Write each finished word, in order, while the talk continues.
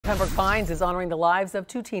Pembroke Pines is honoring the lives of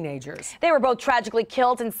two teenagers. They were both tragically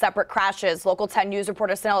killed in separate crashes. Local 10 News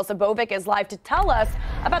reporter Sanella Sabovic is live to tell us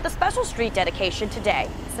about the special street dedication today.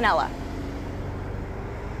 Sanella.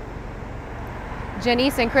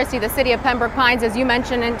 Janice and Christy, the city of Pembroke Pines, as you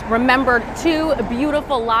mentioned, remembered two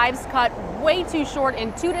beautiful lives cut way too short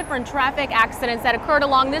in two different traffic accidents that occurred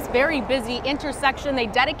along this very busy intersection. They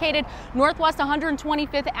dedicated Northwest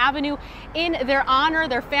 125th Avenue in their honor.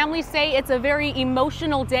 Their families say it's a very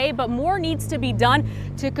emotional day, but more needs to be done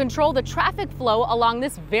to control the traffic flow along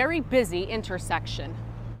this very busy intersection.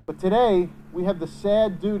 But today, we have the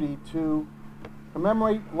sad duty to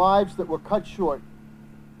commemorate lives that were cut short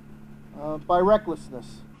by recklessness.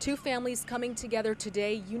 Two families coming together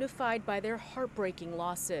today, unified by their heartbreaking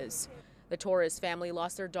losses. The Torres family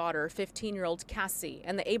lost their daughter, 15-year-old Cassie,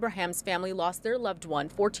 and the Abrahams family lost their loved one,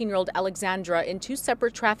 14-year-old Alexandra, in two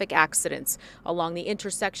separate traffic accidents along the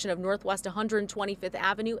intersection of Northwest 125th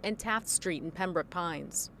Avenue and Taft Street in Pembroke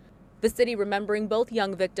Pines. The city remembering both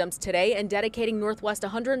young victims today and dedicating Northwest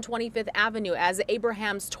 125th Avenue as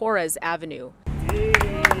Abrahams Torres Avenue.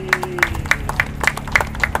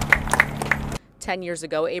 10 years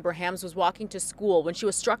ago, Abrahams was walking to school when she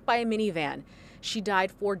was struck by a minivan. She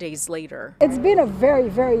died 4 days later. It's been a very,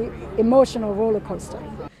 very emotional roller coaster.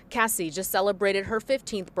 Cassie just celebrated her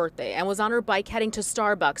 15th birthday and was on her bike heading to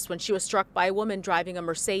Starbucks when she was struck by a woman driving a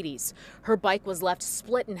Mercedes. Her bike was left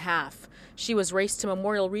split in half. She was raced to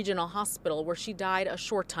Memorial Regional Hospital where she died a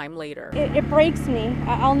short time later. It breaks me.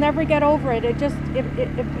 I'll never get over it.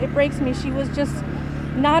 It breaks me. She was just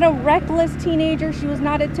not a reckless teenager. She was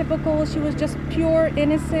not a typical, she was just pure,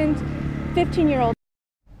 innocent 15-year-old.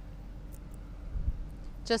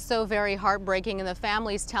 Just so very heartbreaking, and the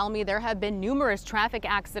families tell me there have been numerous traffic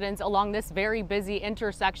accidents along this very busy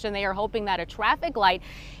intersection. They are hoping that a traffic light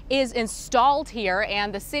is installed here,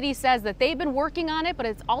 and the city says that they've been working on it, but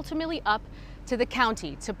it's ultimately up to the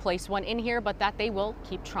county to place one in here, but that they will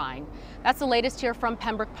keep trying. That's the latest here from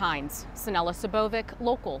Pembroke Pines. Sanella Sabovic,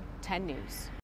 Local 10 News.